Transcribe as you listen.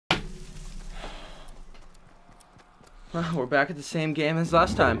We're back at the same game as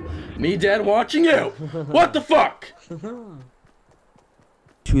last time. Me dead watching you! What the fuck?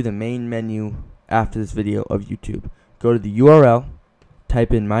 To the main menu after this video of YouTube. Go to the URL,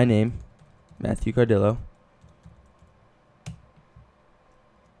 type in my name, Matthew Cardillo.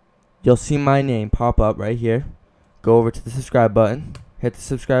 You'll see my name pop up right here. Go over to the subscribe button, hit the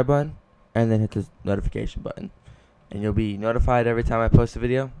subscribe button, and then hit the notification button. And you'll be notified every time I post a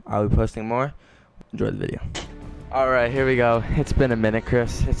video. I'll be posting more. Enjoy the video. Alright, here we go. It's been a minute,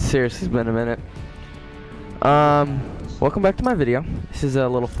 Chris. It's seriously been a minute. Welcome back to my video. This is a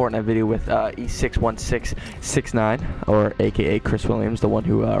little Fortnite video with E61669, or aka Chris Williams, the one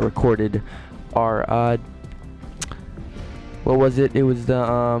who recorded our what was it? It was the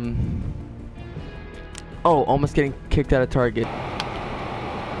oh, almost getting kicked out of Target.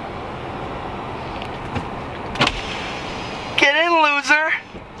 Get in, loser!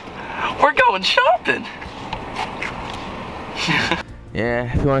 We're going shopping!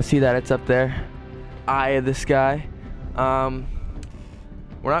 Yeah, if you want to see that, it's up there. Eye of the sky.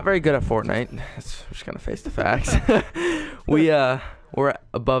 We're not very good at Fortnite. We're just gonna face the facts. we're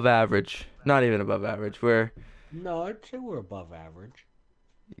above average. Not even above average. No, I'd say we're above average.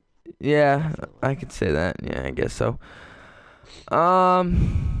 Yeah, Definitely. I could say that. Yeah, I guess so. I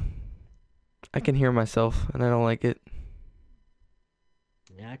can hear myself, and I don't like it.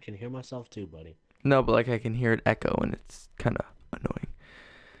 Yeah, I can hear myself too, buddy. No, but like I can hear it echo, and it's kind of annoying.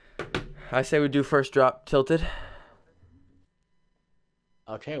 I say we do first drop tilted.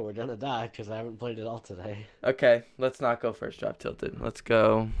 Okay, we're gonna die because I haven't played it all today. Okay, let's not go first drop tilted. Let's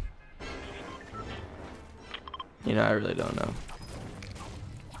go. You know, I really don't know.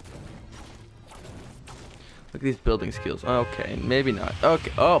 Look at these building skills. Okay, maybe not.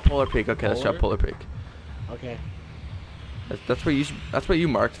 Okay. Oh, Polar Peak. Okay, let's drop Polar Peak. Okay. That's what you. That's what you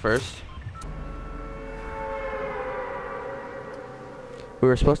marked first. We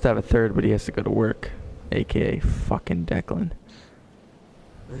were supposed to have a third, but he has to go to work, aka fucking Declan.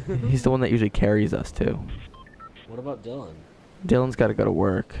 He's the one that usually carries us too. What about Dylan? Dylan's got to go to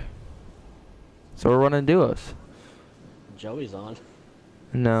work, so we're running duos. Joey's on.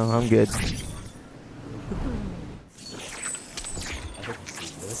 No, I'm good. I hope he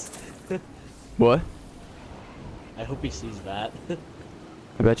sees this. What? I hope he sees that.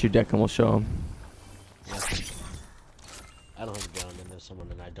 I bet you Declan will show him. Yeah. I don't have a gun, and there's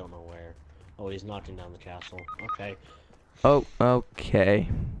someone and I don't know where. Oh, he's knocking down the castle. Okay. Oh, okay.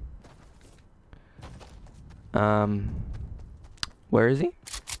 Where is he?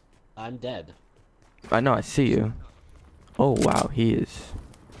 I'm dead. I know, I see you. Oh, wow, he is.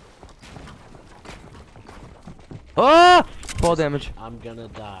 Ah! Fall damage. I'm gonna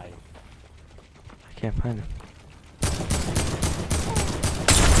die. I can't find him.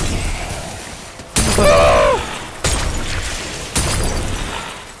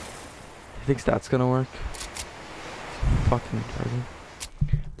 He thinks that's gonna work. Fucking retarded.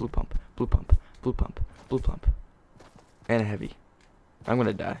 Blue pump, blue pump, blue pump, blue pump. And a heavy. I'm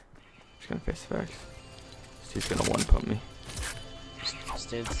gonna die. Just gonna face the facts. This dude's gonna one pump me.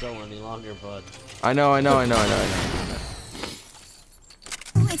 Stand still any longer, bud. I know. It's not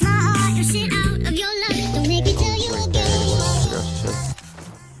hard to sit out of your life. Don't make it till you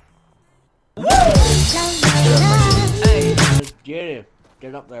Hey. Get him.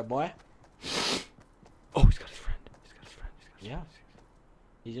 Get up there, boy. Oh, he's got his friend. Yeah.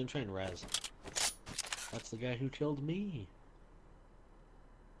 He's gonna try and res. That's the guy who killed me.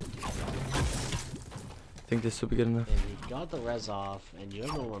 Think this will be good enough? And he got the res off, and you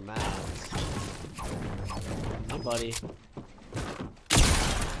have no more mats. Hey, buddy.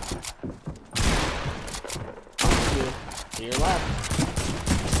 To your left.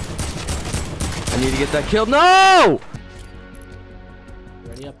 I need to get that kill. No!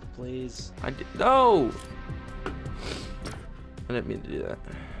 Ready up, please. I did. No! I didn't mean to do that.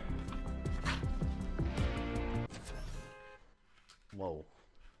 Whoa.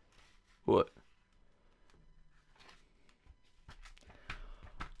 What?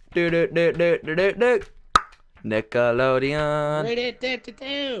 Nickelodeon.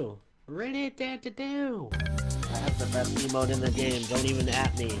 Ready-do-do-do. Ready-do-do-do. I have the best emote in the game. Don't even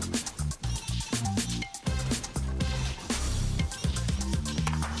at me.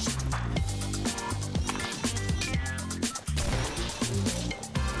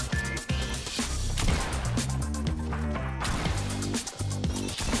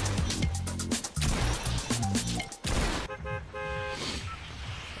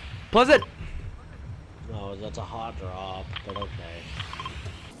 Pleasant. No, that's a hot drop, but okay.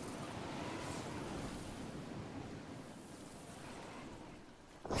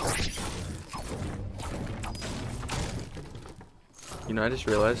 You know, I just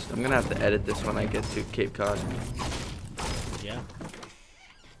realized I'm gonna have to edit this when I get to Cape Cod. Yeah.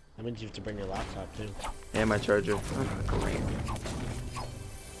 That means you have to bring your laptop too. And my charger. Oh, great.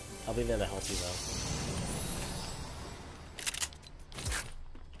 I'll be there to help you though.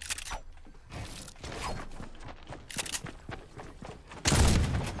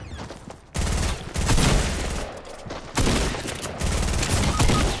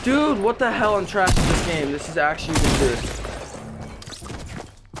 Dude, what the hell? I'm trash at this game. This is actually ridiculous.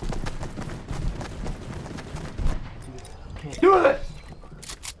 Do it!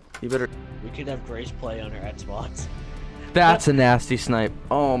 You better. We could have Grace play on her Xbox. That's a nasty snipe.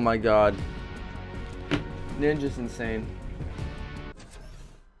 Oh my god. Ninja's insane.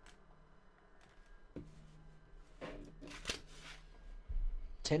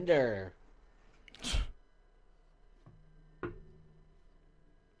 Tinder.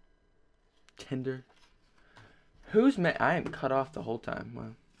 Tinder. Who's I am cut off the whole time.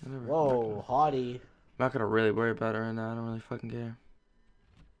 Well, Whoa, hottie. I'm not gonna really worry about it right now. I don't really fucking care.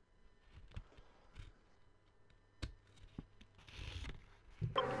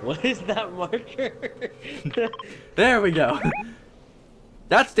 What is that marker? There we go.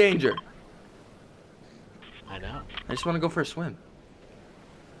 That's danger. I know. I just want to go for a swim.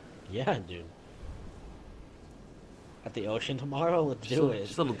 Yeah, dude. At the ocean tomorrow? Let's do it.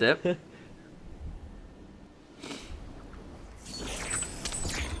 Just a little dip.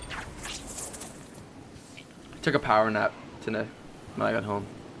 Took a power nap today when I got home,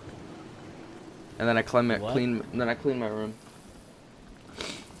 and then I cleaned my room.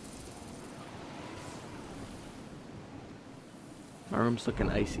 My room's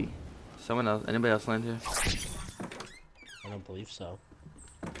looking icy. Anybody else land here? I don't believe so.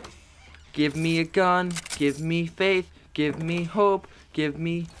 Give me a gun, give me faith, give me hope, give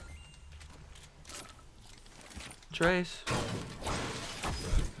me Trace.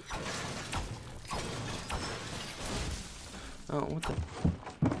 Oh, what the?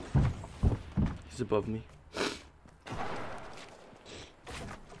 He's above me.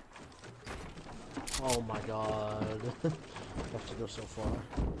 Oh my god. I have to go so far.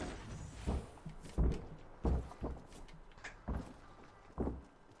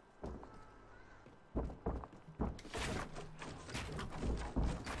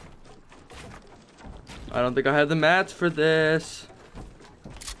 I don't think I have the mats for this.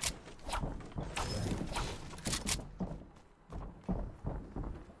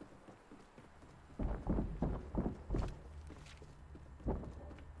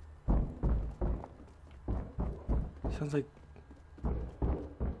 Sounds like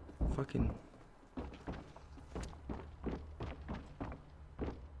fucking.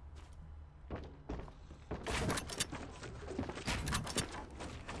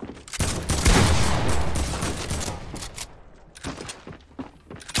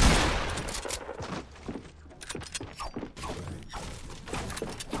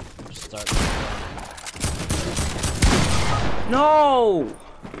 No!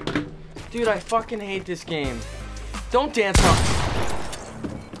 Dude, I fucking hate this game. Don't dance on.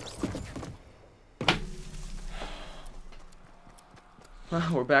 Well,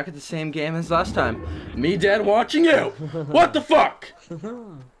 we're back at the same game as last time. Me dead watching you! What the fuck?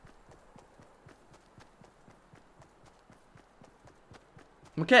 I'm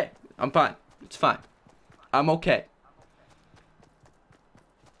okay. I'm fine. It's fine. I'm okay.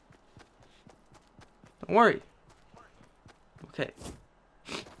 Don't worry. Okay.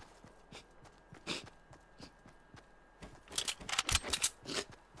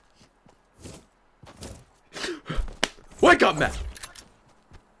 Wake up, man!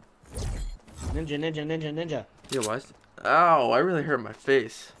 Ninja, ninja, ninja, ninja. Yeah, what? Ow, I really hurt my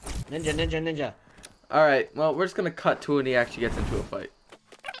face. Ninja, ninja, ninja. Alright, well, we're just gonna cut to when he actually gets into a fight.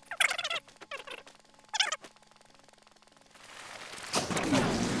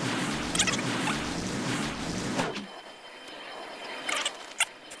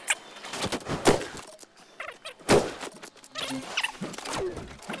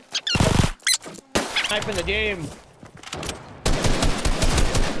 Type in the game.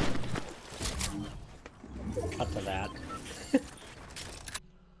 Cut to that.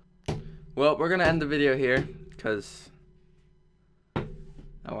 Well, we're gonna end the video here, because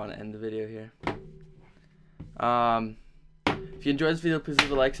I want to end the video here. If you enjoyed this video, please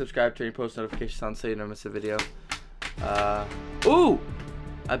leave a like, subscribe, turn your post notifications on so you don't miss a video. Ooh!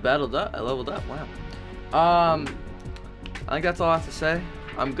 I battled up, I leveled up, wow. I think that's all I have to say.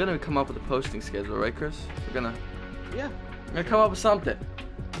 I'm gonna come up with a posting schedule, right, Chris? I'm gonna come up with something.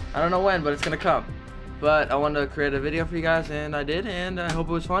 I don't know when, but it's gonna come. But I wanted to create a video for you guys, and I did, and I hope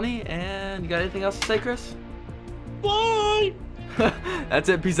it was funny. And you got anything else to say, Chris? Bye! That's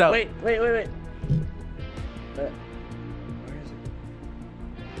it. Peace out. Wait. Where is it?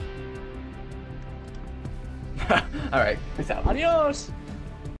 All right. Peace out. Adios.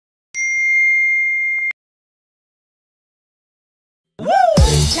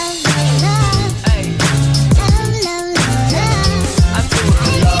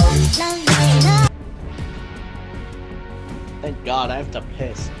 Thank God I have to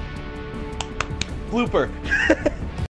piss. Blooper.